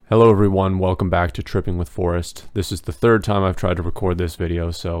Hello everyone, welcome back to Tripping with Forrest. This is the third time I've tried to record this video,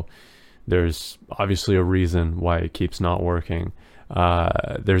 so there's obviously a reason why it keeps not working.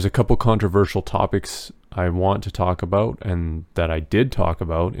 There's a couple controversial topics I want to talk about, and that I did talk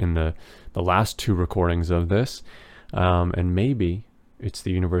about in the last two recordings of this, and maybe it's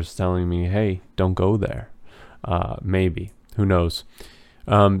the universe telling me, hey, don't go there. Maybe, who knows.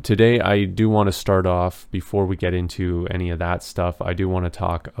 Today I do want to start off, before we get into any of that stuff, I do want to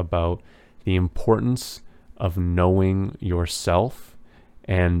talk about the importance of knowing yourself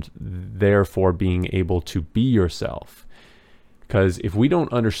and therefore being able to be yourself. Because if we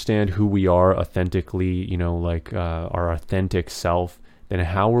don't understand who we are authentically, our authentic self, then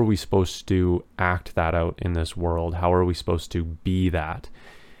how are we supposed to act that out in this world? How are we supposed to be that?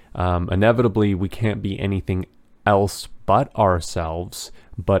 Inevitably, we can't be anything else but ourselves,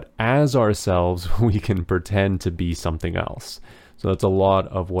 but as ourselves we can pretend to be something else. So that's a lot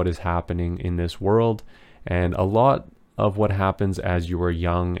of what is happening in this world, and a lot of what happens as you are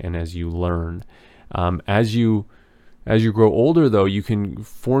young and as you learn. As you grow older, though, you can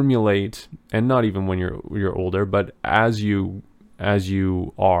formulate, and not even when you're older, but as you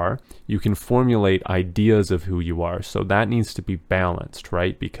are, you can formulate ideas of who you are. So that needs to be balanced,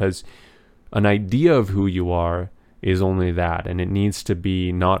 right? Because an idea of who you are is only that, and it needs to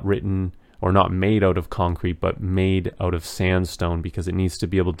be not written or not made out of concrete, but made out of sandstone, because it needs to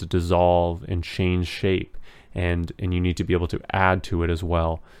be able to dissolve and change shape, and you need to be able to add to it as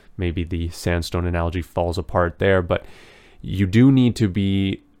well. Maybe the sandstone analogy falls apart there, but you do need to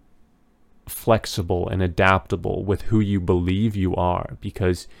be flexible and adaptable with who you believe you are,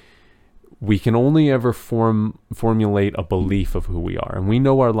 because we can only ever formulate a belief of who we are. And we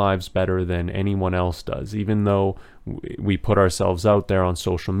know our lives better than anyone else does. Even though we put ourselves out there on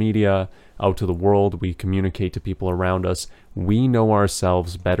social media, out to the world, we communicate to people around us, we know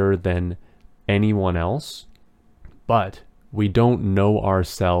ourselves better than anyone else, but we don't know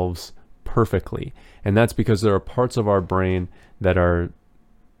ourselves perfectly. And that's because there are parts of our brain that are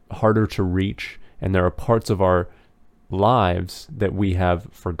harder to reach, and there are parts of our lives that we have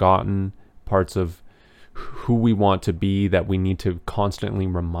forgotten, parts of who we want to be that we need to constantly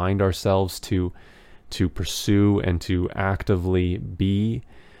remind ourselves to pursue and to actively be.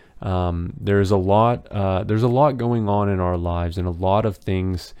 There's a lot going on in our lives, and a lot of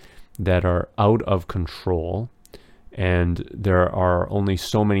things that are out of control, and there are only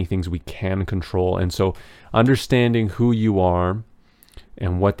so many things we can control. And so understanding who you are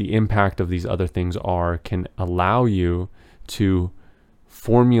and what the impact of these other things are can allow you to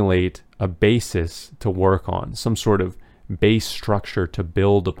formulate a basis to work on, some sort of base structure to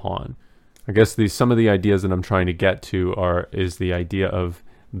build upon. I guess some of the ideas that I'm trying to get to is the idea of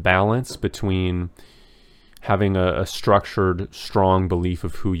balance between having a structured, strong belief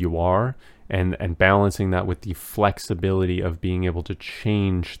of who you are, and balancing that with the flexibility of being able to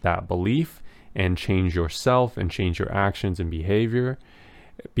change that belief and change yourself and change your actions and behavior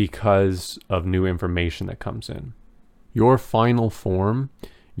because of new information that comes in. Your final form,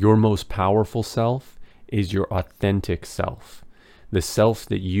 your most powerful self, is your authentic self. The self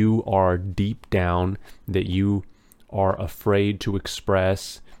that you are deep down, that you are afraid to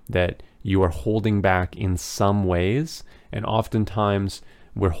express, that you are holding back in some ways. And oftentimes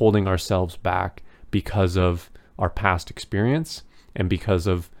we're holding ourselves back because of our past experience and because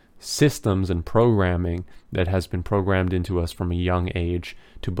of systems and programming that has been programmed into us from a young age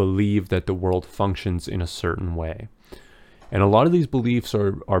to believe that the world functions in a certain way. And a lot of these beliefs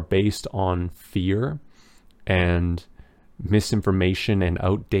are based on fear and misinformation and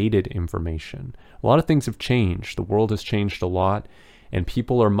outdated information. A lot of things have changed. The world has changed a lot, and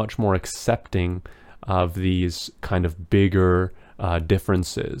people are much more accepting of these kind of bigger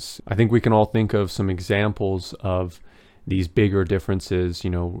differences. I think we can all think of some examples of these bigger differences,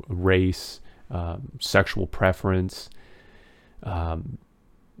 race, sexual preference,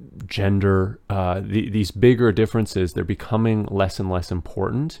 gender. These bigger differences, they're becoming less and less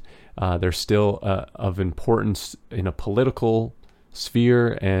important. They're still of importance in a political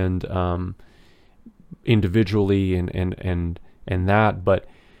sphere and individually and that. But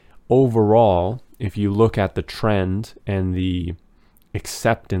overall, if you look at the trend and the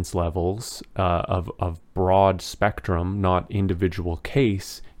acceptance levels of broad spectrum, not individual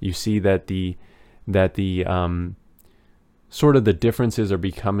case, you see that the sort of the differences are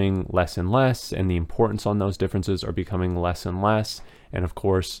becoming less and less, and the importance on those differences are becoming less and less. And of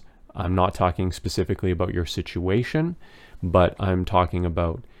course, I'm not talking specifically about your situation, but I'm talking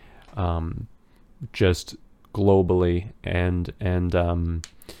about just globally, and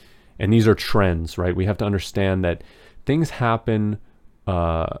these are trends, right? We have to understand that things happen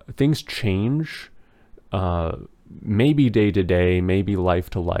things change, maybe day to day, maybe life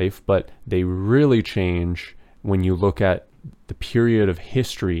to life, but they really change when you look at the period of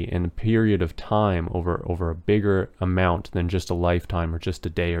history and the period of time over a bigger amount than just a lifetime or just a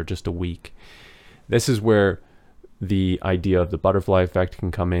day or just a week. This is where the idea of the butterfly effect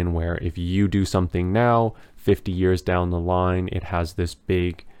can come in, where if you do something now, 50 years down the line, it has this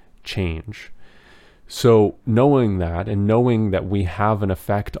big change. So knowing that, and knowing that we have an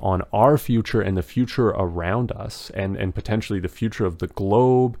effect on our future and the future around us, and potentially the future of the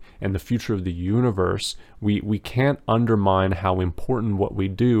globe and the future of the universe, we can't undermine how important what we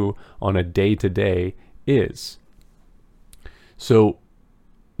do on a day-to-day is. So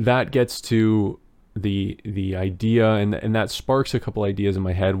that gets to the idea, and that sparks a couple ideas in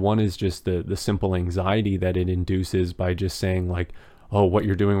my head. One is just the simple anxiety that it induces by just saying like, oh, what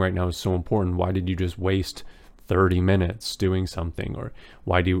you're doing right now is so important. Why did you just waste 30 minutes doing something? Or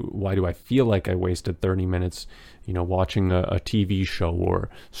why do I feel like I wasted 30 minutes, watching a TV show or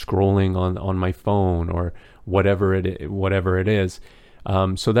scrolling on my phone or whatever it is.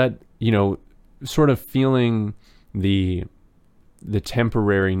 So that, sort of feeling the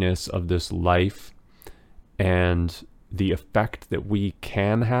temporariness of this life and the effect that we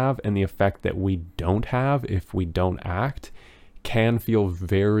can have and the effect that we don't have if we don't act can feel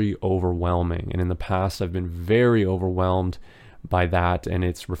very overwhelming. And in the past, I've been very overwhelmed by that, and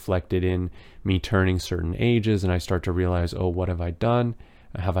it's reflected in me turning certain ages, and I start to realize, oh, what have I done?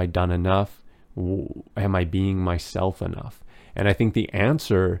 Have I done enough? Am I being myself enough? And I think the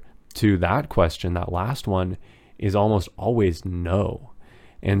answer to that question, that last one, is almost always no.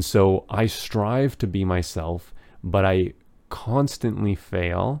 And so I strive to be myself, but I constantly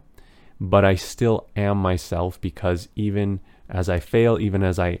fail, but I still am myself, because even as I fail, even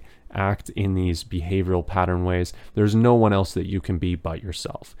as I act in these behavioral pattern ways, there's no one else that you can be but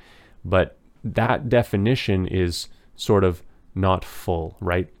yourself. But that definition is sort of not full,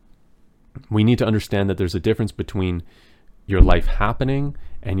 right? We need to understand that there's a difference between your life happening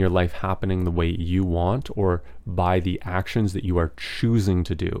and your life happening the way you want, or by the actions that you are choosing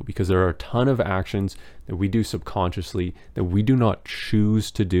to do. Because there are a ton of actions that we do subconsciously that we do not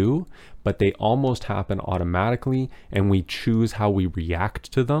choose to do, but they almost happen automatically, and we choose how we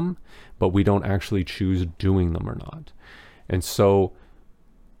react to them, but we don't actually choose doing them or not. And so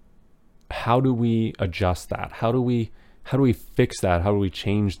how do we adjust that? How do we fix that? How do we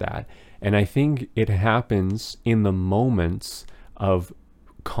change that? And I think it happens in the moments of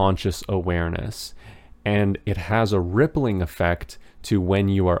conscious awareness, and it has a rippling effect to when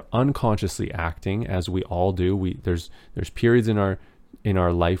you are unconsciously acting, as we all do. There's periods in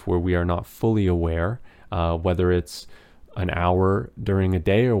our life where we are not fully aware, whether it's an hour during a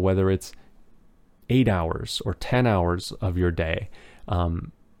day or whether it's 8 hours or 10 hours of your day.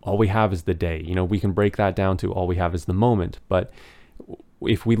 All we have is the day. We can break that down to all we have is the moment. But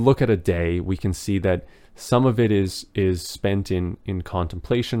if we look at a day, we can see that some of it is spent in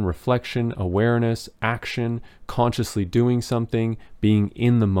contemplation, reflection, awareness, action, consciously doing something, being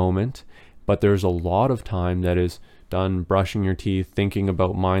in the moment. But there's a lot of time that is done brushing your teeth, thinking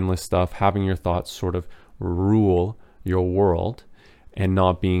about mindless stuff, having your thoughts sort of rule your world and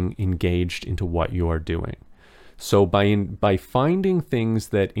not being engaged into what you are doing. So by finding things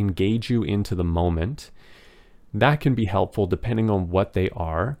that engage you into the moment, that can be helpful depending on what they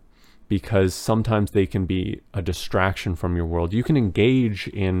are, because sometimes they can be a distraction from your world. You can engage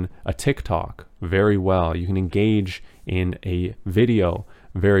in a TikTok very well. You can engage in a video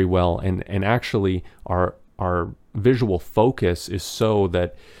very well. And actually our visual focus is so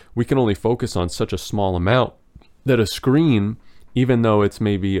that we can only focus on such a small amount that a screen, even though it's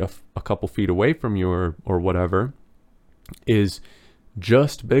maybe a couple feet away from you or whatever, is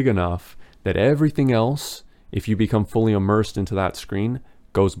just big enough that everything else, if you become fully immersed into that screen,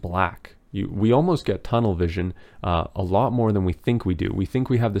 goes black. We almost get tunnel vision a lot more than we think we do. We think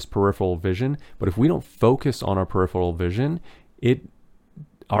we have this peripheral vision, but if we don't focus on our peripheral vision,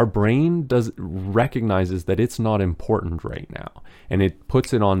 our brain recognizes that it's not important right now, and it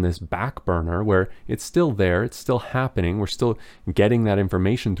puts it on this back burner where it's still there, it's still happening, we're still getting that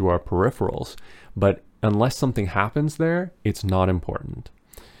information through our peripherals, but unless something happens there, it's not important.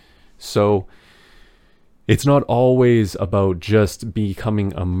 So it's not always about just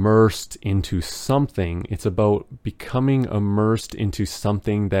becoming immersed into something. It's about becoming immersed into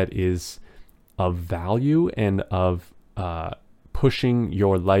something that is of value and of pushing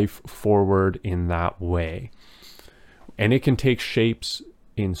your life forward in that way. And it can take shapes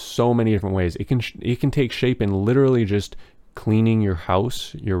in so many different ways. It can take shape in literally just cleaning your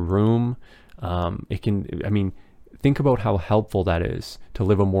house, your room. think about how helpful that is to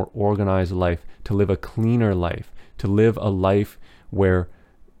live a more organized life, to live a cleaner life, to live a life where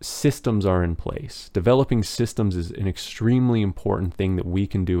systems are in place. Developing systems is an extremely important thing that we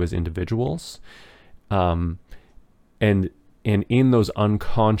can do as individuals. And in those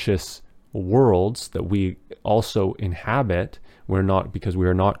unconscious worlds that we also inhabit, because we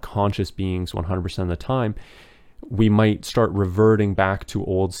are not conscious beings 100% of the time, we might start reverting back to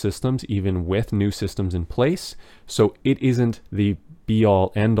old systems, even with new systems in place. So it isn't the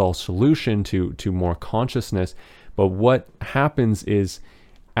be-all, end-all solution to more consciousness. But what happens is,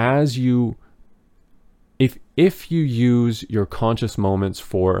 if you use your conscious moments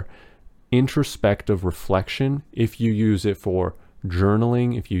for introspective reflection, if you use it for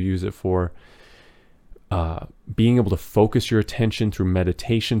journaling, if you use it for being able to focus your attention through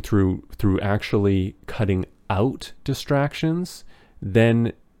meditation, through actually cutting out distractions,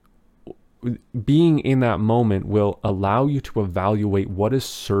 then being in that moment will allow you to evaluate what is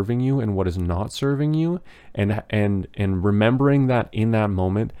serving you and what is not serving you, and remembering that in that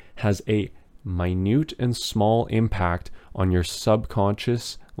moment has a minute and small impact on your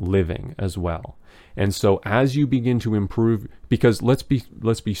subconscious living as well. And so as you begin to improve, because let's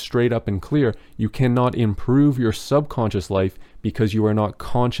be straight up and clear, you cannot improve your subconscious life because you are not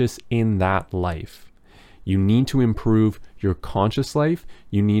conscious in that life. You need to improve your conscious life.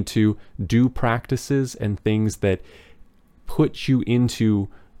 You need to do practices and things that put you into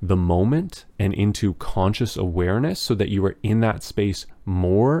the moment and into conscious awareness, so that you are in that space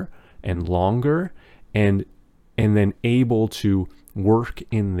more and longer, and then able to work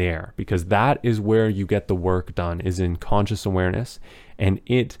in there, because that is where you get the work done, is in conscious awareness, and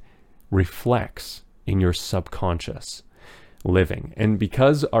it reflects in your subconscious living. And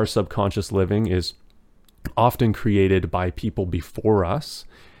because our subconscious living is often created by people before us,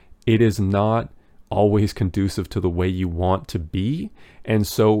 it is not always conducive to the way you want to be. And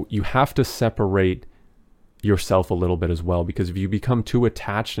so you have to separate yourself a little bit as well, because if you become too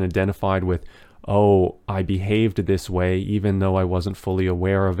attached and identified with, oh, I behaved this way even though I wasn't fully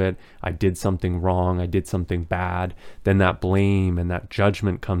aware of it, I did something wrong, I did something bad, then that blame and that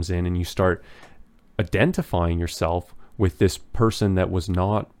judgment comes in, and you start identifying yourself with this person that was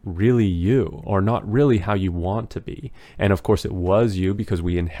not really you, or not really how you want to be. And of course it was you, because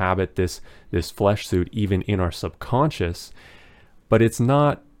we inhabit this flesh suit even in our subconscious, but it's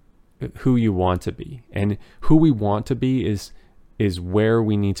not who you want to be. And who we want to be is where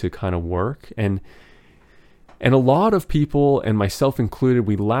we need to kind of work. And a lot of people, and myself included,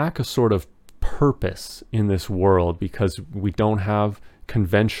 we lack a sort of purpose in this world because we don't have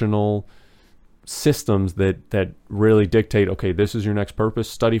conventional systems that really dictate, okay, this is your next purpose,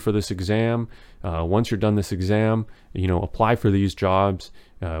 study for this exam, once you're done this exam, apply for these jobs,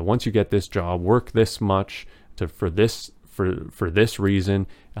 once you get this job, work this much for this reason,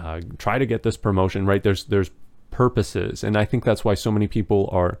 try to get this promotion, right? There's purposes. And I think that's why so many people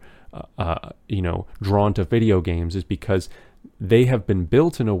are drawn to video games, is because they have been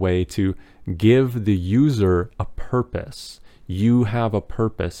built in a way to give the user a purpose. You have a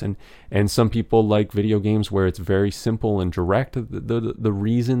purpose, and some people like video games where it's very simple and direct, the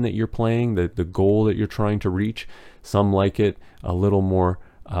reason that you're playing, the goal that you're trying to reach. Some like it a little more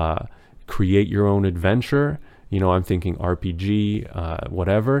create your own adventure. I'm thinking RPG,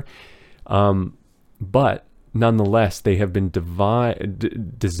 whatever. But nonetheless, they have been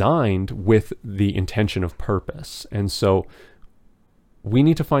designed with the intention of purpose, and so we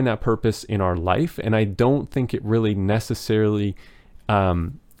need to find that purpose in our life. And I don't think it really necessarily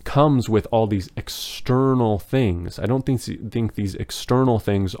comes with all these external things. I don't think these external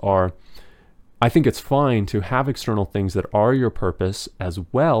things are, I think it's fine to have external things that are your purpose as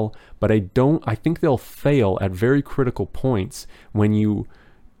well, but I think they'll fail at very critical points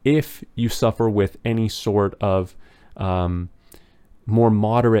if you suffer with any sort of more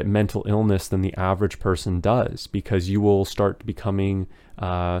moderate mental illness than the average person does, because you will start becoming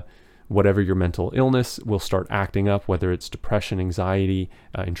whatever your mental illness will start acting up, whether it's depression, anxiety,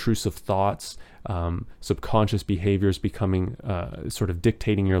 intrusive thoughts, subconscious behaviors becoming sort of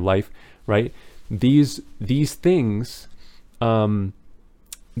dictating your life, right? These things will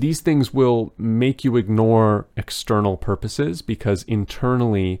make you ignore external purposes, because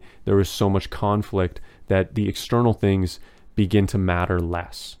internally there is so much conflict that the external things begin to matter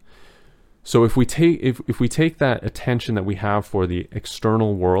less. So if we take that attention that we have for the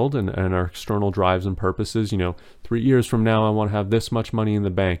external world and our external drives and purposes, 3 years from now I want to have this much money in the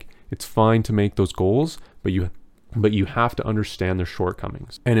bank. It's fine to make those goals, but you have to understand their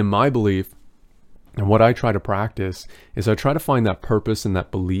shortcomings. And in my belief, And what I try to practice is I try to find that purpose and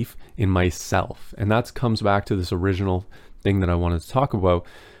that belief in myself. And that comes back to this original thing that I wanted to talk about,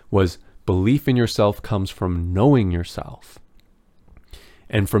 was belief in yourself comes from knowing yourself.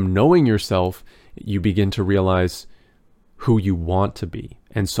 And from knowing yourself, you begin to realize who you want to be.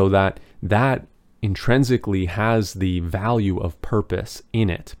 And so that intrinsically has the value of purpose in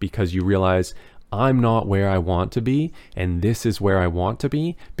it, because you realize, I'm not where I want to be, and this is where I want to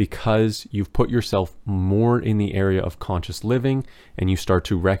be, because you've put yourself more in the area of conscious living, and you start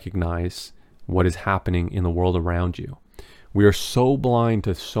to recognize what is happening in the world around you. We are so blind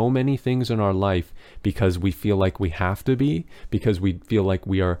to so many things in our life because we feel like we have to be, because we feel like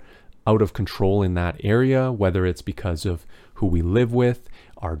we are out of control in that area, whether it's because of who we live with,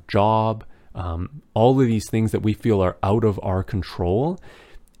 our job, all of these things that we feel are out of our control.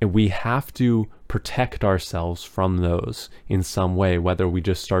 And we have to protect ourselves from those in some way, whether we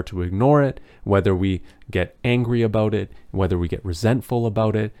just start to ignore it, whether we get angry about it, whether we get resentful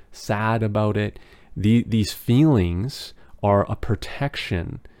about it, sad about it. These feelings are a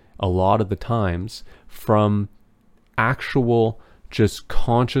protection a lot of the times from actual just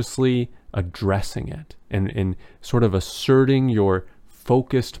consciously addressing it and sort of asserting your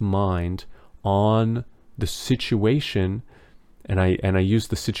focused mind on the situation. And I use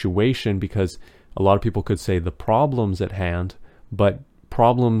the situation because a lot of people could say the problems at hand, but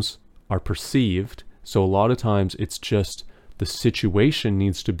problems are perceived. So a lot of times it's just the situation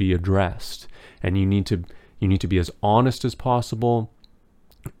needs to be addressed, and you need to be as honest as possible.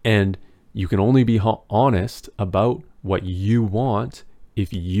 And you can only be honest about what you want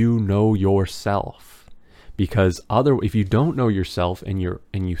if you know yourself. Because if you don't know yourself and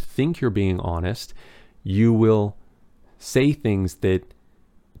you think you're being honest, you will say things that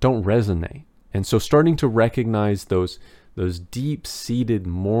don't resonate. And so starting to recognize those deep-seated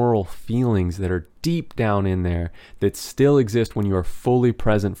moral feelings that are deep down in there that still exist when you are fully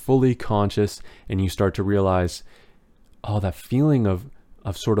present, fully conscious, and you start to realize, oh, that feeling of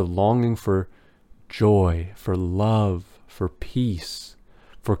sort of longing for joy, for love, for peace,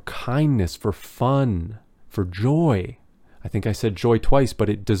 for kindness, for fun, for joy. I think I said joy twice, but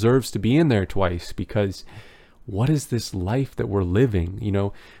it deserves to be in there twice, because what is this life that we're living? You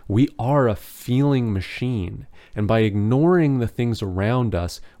know, we are a feeling machine. And by ignoring the things around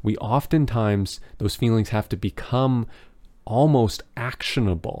us, we oftentimes, those feelings have to become almost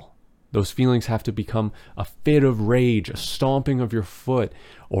actionable. Those feelings have to become a fit of rage, a stomping of your foot,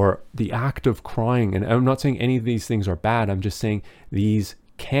 or the act of crying. And I'm not saying any of these things are bad. I'm just saying these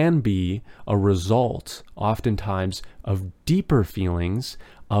can be a result, oftentimes, of deeper feelings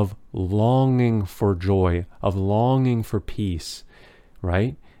of longing for joy, of longing for peace,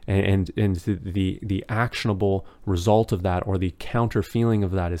 right? And the actionable result of that, or the counter feeling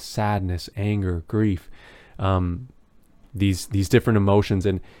of that, is sadness, anger, grief, these different emotions,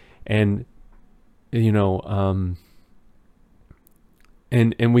 and you know,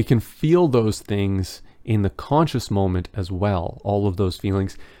 and we can feel those things in the conscious moment as well, all of those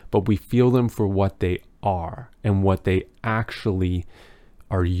feelings, but we feel them for what they are and what they actually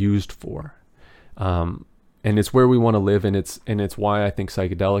are used for. And it's where we want to live, and it's why I think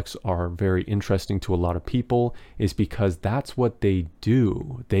psychedelics are very interesting to a lot of people, is because that's what they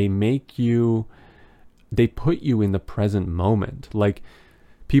do. They put you in the present moment. Like,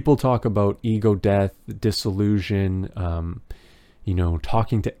 people talk about ego death, disillusion, you know,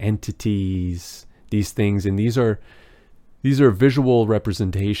 talking to entities, these things, and these are visual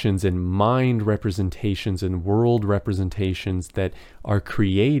representations and mind representations and world representations that are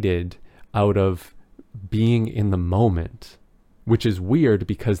created out of being in the moment, which is weird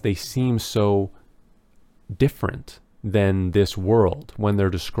because they seem so different than this world when they're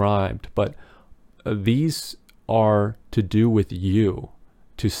described. But these are to do with you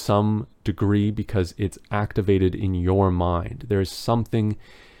to some degree because it's activated in your mind. There's something,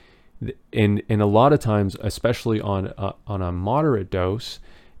 and a lot of times, especially on a moderate dose,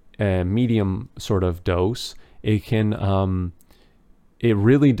 a medium sort of dose, it can it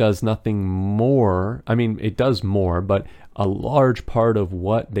really does nothing more. I mean, it does more, but a large part of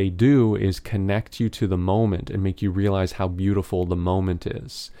what they do is connect you to the moment and make you realize how beautiful the moment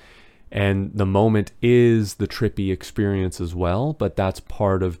is. And the moment is the trippy experience as well, but that's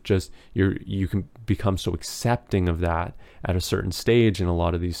part of just you can become so accepting of that at a certain stage in a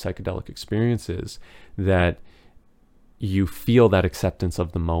lot of these psychedelic experiences that you feel that acceptance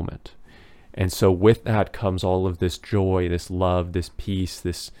of the moment. And so with that comes all of this joy, this love, this peace,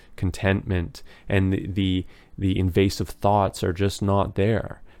 this contentment, and the invasive thoughts are just not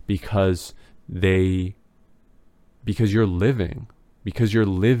there because you're living because you're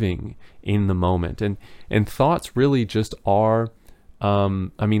living in the moment. And thoughts really just are,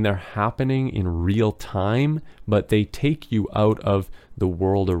 they're happening in real time, but they take you out of the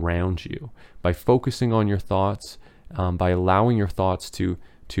world around you. By focusing on your thoughts, by allowing your thoughts to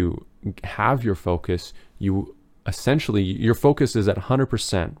have your focus, your focus is at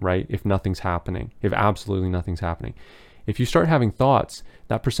 100%, right? If absolutely nothing's happening. If you start having thoughts,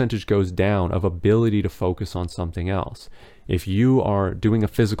 that percentage goes down of ability to focus on something else. If you are doing a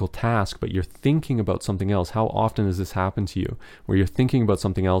physical task, but you're thinking about something else, how often does this happen to you? Where you're thinking about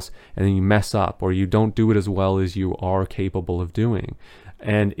something else and then you mess up, or you don't do it as well as you are capable of doing.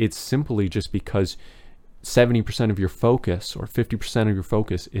 And it's simply just because 70% of your focus or 50% of your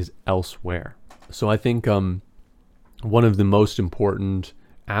focus is elsewhere. So I think one of the most important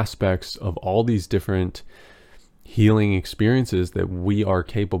aspects of all these different healing experiences that we are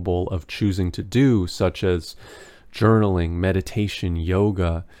capable of choosing to do, such as journaling, meditation,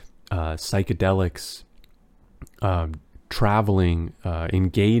 yoga, psychedelics, traveling,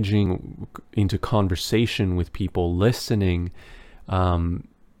 engaging into conversation with people, listening,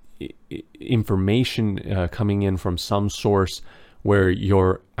 information coming in from some source where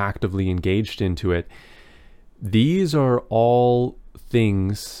you're actively engaged into it. These are all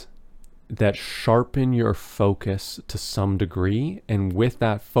things that sharpen your focus to some degree, and with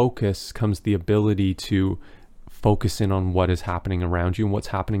that focus comes the ability to focus in on what is happening around you and what's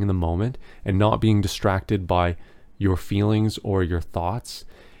happening in the moment, and not being distracted by your feelings or your thoughts.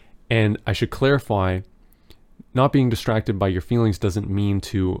 And I should clarify, not being distracted by your feelings doesn't mean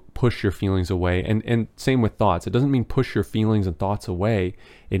to push your feelings away, and same with thoughts. It doesn't mean push your feelings and thoughts away.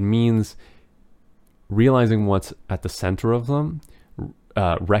 It means realizing what's at the center of them,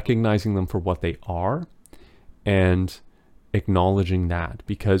 recognizing them for what they are, and acknowledging that,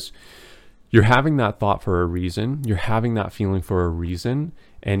 because you're having that thought for a reason, you're having that feeling for a reason,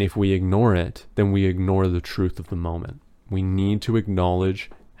 and if we ignore it, then we ignore the truth of the moment. We need to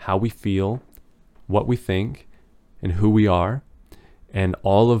acknowledge how we feel, what we think, and who we are, and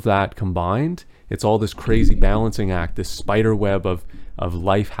all of that combined, it's all this crazy balancing act, this spider web of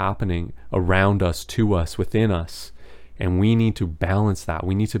life happening around us, to us, within us. And we need to balance that.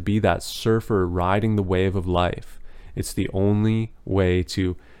 We need to be that surfer riding the wave of life. It's the only way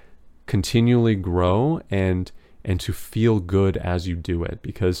to continually grow and to feel good as you do it,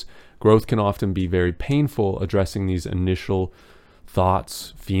 because growth can often be very painful, addressing these initial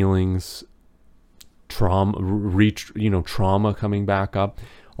thoughts, feelings, trauma coming back up.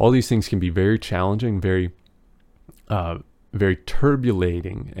 All these things can be very challenging, very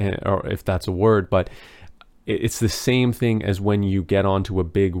turbulating, or if that's a word, but it's the same thing as when you get onto a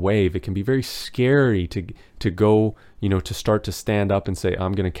big wave. It can be very scary to go, to start to stand up and say,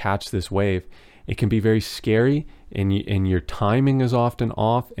 I'm going to catch this wave. It can be very scary, and your timing is often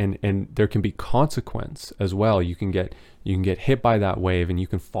off, and there can be consequence as well. You can get hit by that wave, and you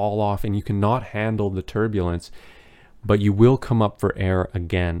can fall off, and you cannot handle the turbulence, but you will come up for air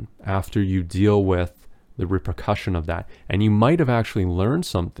again after you deal with the repercussion of that. And you might have actually learned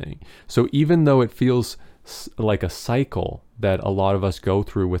something. So even though it feels like a cycle that a lot of us go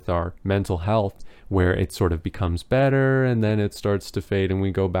through with our mental health, where it sort of becomes better and then it starts to fade, and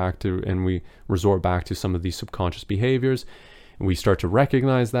we go back to, and we resort back to some of these subconscious behaviors, and we start to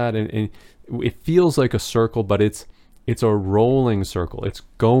recognize that, and it feels like a circle, but it's a rolling circle. It's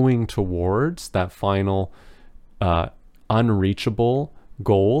going towards that final unreachable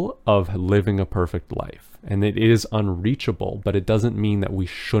goal of living a perfect life. And it is unreachable, but it doesn't mean that we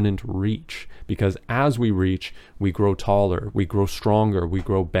shouldn't reach, because as we reach, we grow taller, we grow stronger, we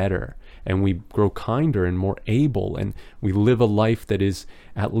grow better, and we grow kinder and more able, and we live a life that is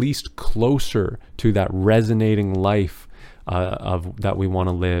at least closer to that resonating life that we want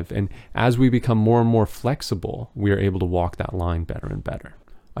to live. And as we become more and more flexible, we are able to walk that line better and better.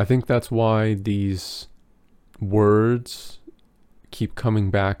 I think that's why these words keep coming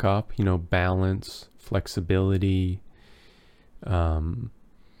back up, balance, flexibility,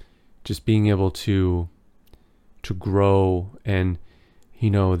 just being able to grow. And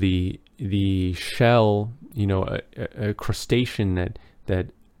the shell, a crustacean that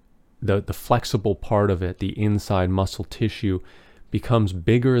the flexible part of it, the inside muscle tissue, becomes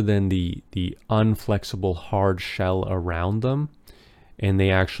bigger than the unflexible hard shell around them, and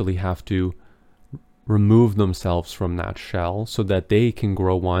they actually have to remove themselves from that shell so that they can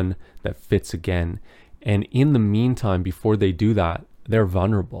grow one that fits again. And in the meantime, before they do that, they're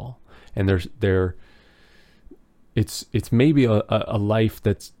vulnerable, and it's maybe a life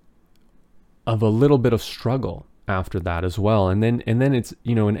that's of a little bit of struggle after that as well. And then it's,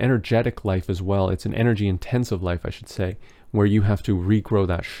 an energetic life as well. It's an energy intensive life, I should say, where you have to regrow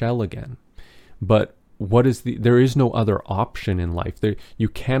that shell again. But there is no other option in life. You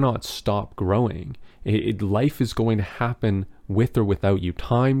cannot stop growing. Life is going to happen with or without you.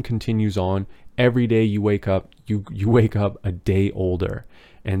 Time continues on. Every day you wake up, you wake up a day older.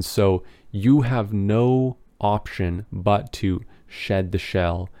 And so you have no option but to shed the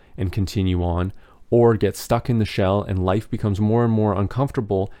shell and continue on, or get stuck in the shell and life becomes more and more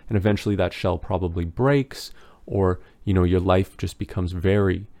uncomfortable, and eventually that shell probably breaks, or your life just becomes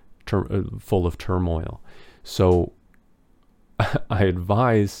very full of turmoil. So I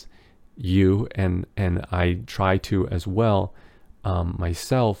advise you, and I try to as well,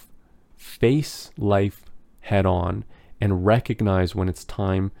 myself, face life head on and recognize when it's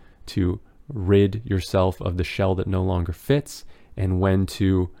time to rid yourself of the shell that no longer fits, and when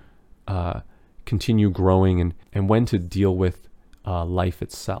to continue growing, and when to deal with life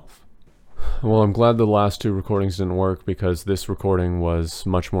itself. Well, I'm glad the last two recordings didn't work, because this recording was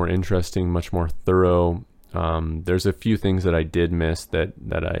much more interesting, much more thorough. There's a few things that I did miss that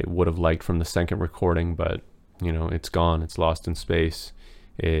I would have liked from the second recording, but it's gone. It's lost in space.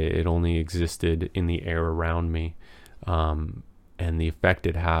 It only existed in the air around me, and the effect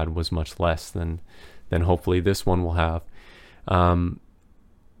it had was much less than hopefully this one will have.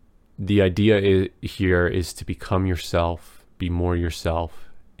 The idea here is to become yourself, be more yourself,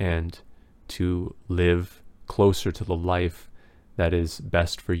 and to live closer to the life that is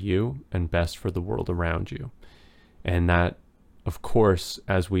best for you and best for the world around you. And that, of course,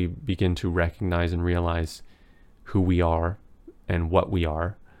 as we begin to recognize and realize who we are and what we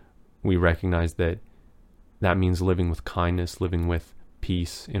are, we recognize that means living with kindness, living with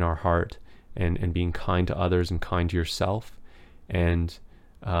peace in our heart, and being kind to others and kind to yourself, and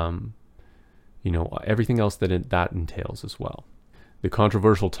everything else that entails as well. The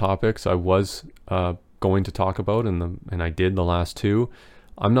controversial topics I was going to talk about, and I did the last two,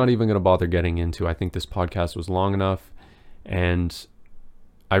 I'm not even going to bother getting into. I think this podcast was long enough, and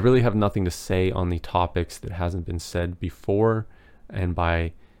I really have nothing to say on the topics that hasn't been said before and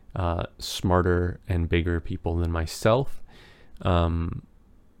by smarter and bigger people than myself. I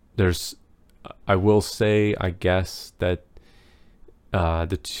will say, I guess, that I'll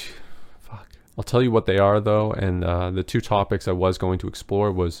tell you what they are, though, and the two topics I was going to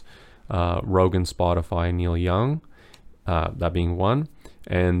explore was Rogan, Spotify, Neil Young, that being one,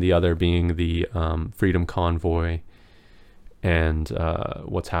 and the other being the Freedom Convoy and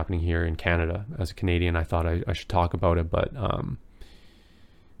what's happening here in Canada. As a Canadian, I thought I should talk about it, but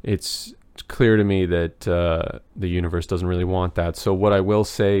it's clear to me that the universe doesn't really want that. So what I will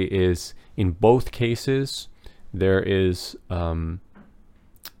say is, in both cases, there is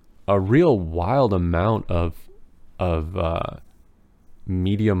a real wild amount of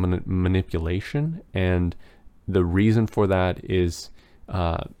media manipulation, and the reason for that is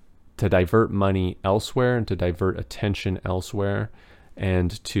to divert money elsewhere and to divert attention elsewhere,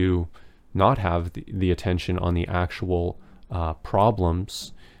 and to not have the attention on the actual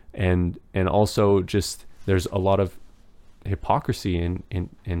problems, and also just there's a lot of hypocrisy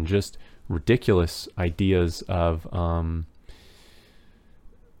in just ridiculous ideas of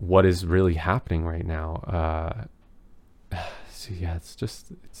what is really happening right now. So yeah,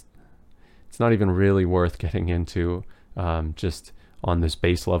 it's not even really worth getting into just on this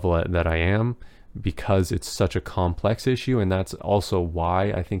base level that I am, because it's such a complex issue, and that's also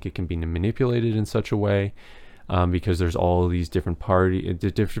why I think it can be manipulated in such a way, because there's all these different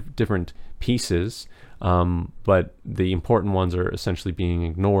different pieces, but the important ones are essentially being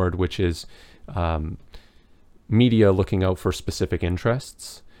ignored, which is media looking out for specific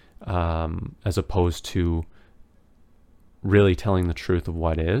interests, as opposed to really telling the truth of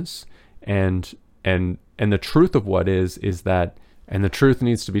what is, and the truth of what is that, and the truth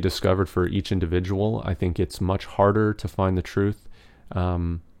needs to be discovered for each individual. I think it's much harder to find the truth,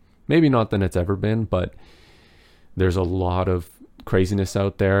 maybe not than it's ever been, but there's a lot of craziness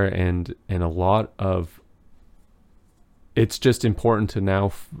out there, and a lot of, it's just important to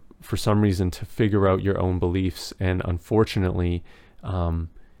now for some reason to figure out your own beliefs, and unfortunately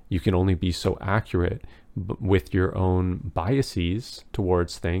you can only be so accurate with your own biases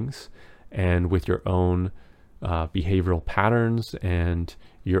towards things, and with your own behavioral patterns, and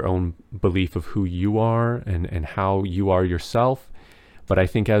your own belief of who you are and how you are yourself. But I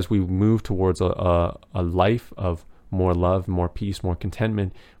think as we move towards a life of more love, more peace, more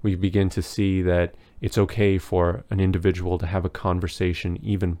contentment, we begin to see that it's okay for an individual to have a conversation,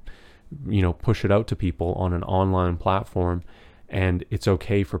 even, push it out to people on an online platform, and it's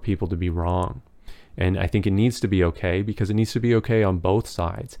okay for people to be wrong. And I think it needs to be okay, because it needs to be okay on both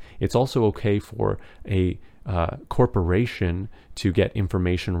sides. It's also okay for a corporation to get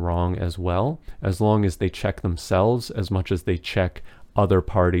information wrong as well, as long as they check themselves as much as they check other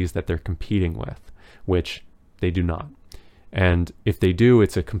parties that they're competing with, which they do not. And if they do,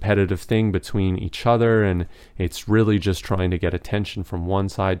 it's a competitive thing between each other, and it's really just trying to get attention from one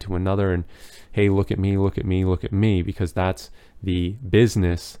side to another. And hey, look at me, look at me, look at me, because that's the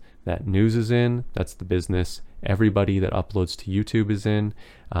business that news is in. That's the business everybody that uploads to YouTube is in.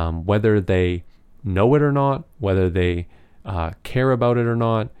 Whether they know it or not, whether they care about it or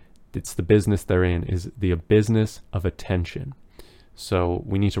not, it's the business they're in, is the business of attention. So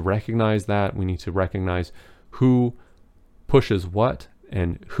we need to recognize that. We need to recognize who pushes what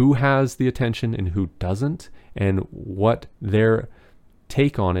and who has the attention and who doesn't, and what their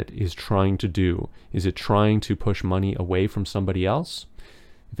take on it is trying to do. Is it trying to push money away from somebody else?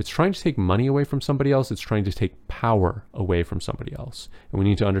 If it's trying to take money away from somebody else, it's trying to take power away from somebody else. And we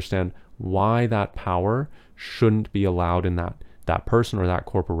need to understand why that power shouldn't be allowed in that person or that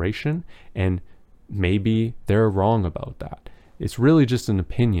corporation. And maybe they're wrong about that. It's really just an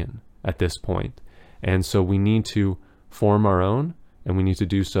opinion at this point. And so we need to form our own, and we need to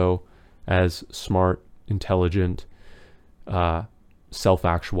do so as smart, intelligent,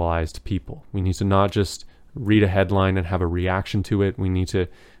 self-actualized people. We need to not just read a headline and have a reaction to it. We don't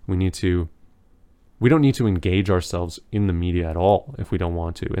need to engage ourselves in the media at all if we don't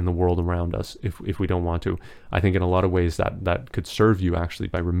want to, in the world around us if we don't want to. I think in a lot of ways that could serve you actually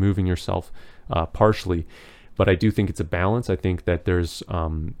by removing yourself partially. But I do think it's a balance. I think that there's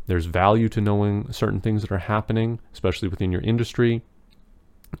value to knowing certain things that are happening, especially within your industry.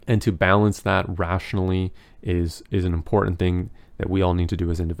 And to balance that rationally is an important thing that we all need to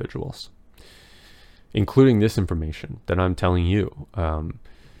do as individuals, including this information that I'm telling you.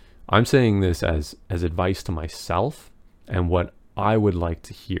 I'm saying this as advice to myself and what I would like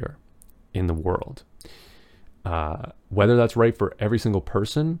to hear in the world. Whether that's right for every single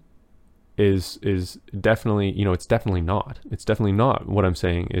person is definitely, it's definitely not. It's definitely not. What I'm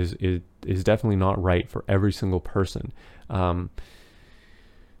saying is definitely not right for every single person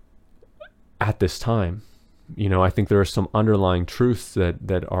at this time. I think there are some underlying truths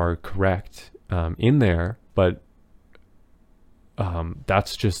that are correct in there, but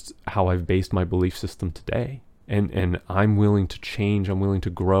that's just how I've based my belief system today. And I'm willing to change. I'm willing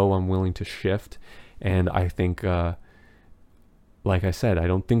to grow. I'm willing to shift. And I think, like I said, I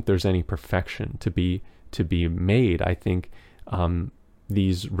don't think there's any perfection to be made. I think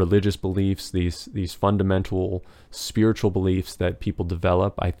these religious beliefs, these fundamental spiritual beliefs that people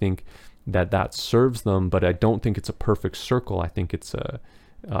develop, I think that serves them, but I don't think it's a perfect circle. I think it's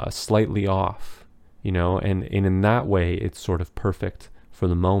slightly off, and in that way, it's sort of perfect for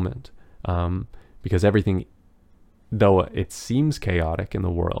the moment, because everything, though it seems chaotic in the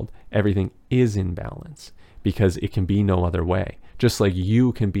world, everything is in balance, because it can be no other way. Just like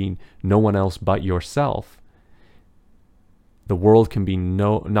you can be no one else but yourself, the world can be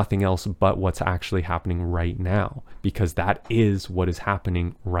nothing else but what's actually happening right now, because that is what is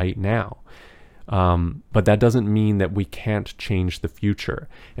happening right now. But that doesn't mean that we can't change the future.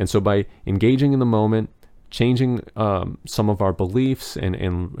 And so by engaging in the moment, changing some of our beliefs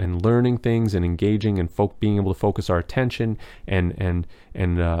and learning things and engaging and being able to focus our attention and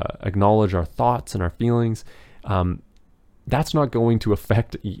acknowledge our thoughts and our feelings, that's not going to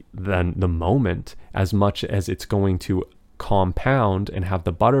affect the moment as much as it's going to compound and have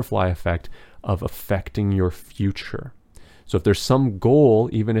the butterfly effect of affecting your future. So if there's some goal,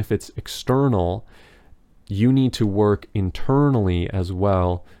 even if it's external, you need to work internally as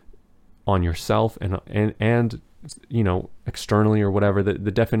well on yourself and externally or whatever.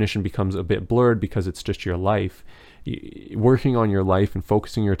 The definition becomes a bit blurred because it's just your life. Working on your life and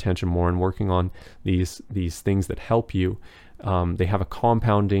focusing your attention more and working on these things that help you, they have a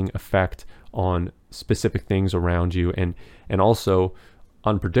compounding effect on specific things around you and also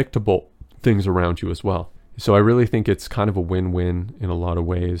unpredictable things around you as well. So I really think it's kind of a win-win in a lot of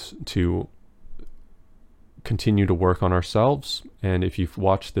ways to continue to work on ourselves. And if you've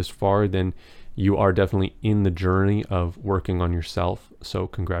watched this far, then you are definitely in the journey of working on yourself. So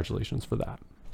congratulations for that.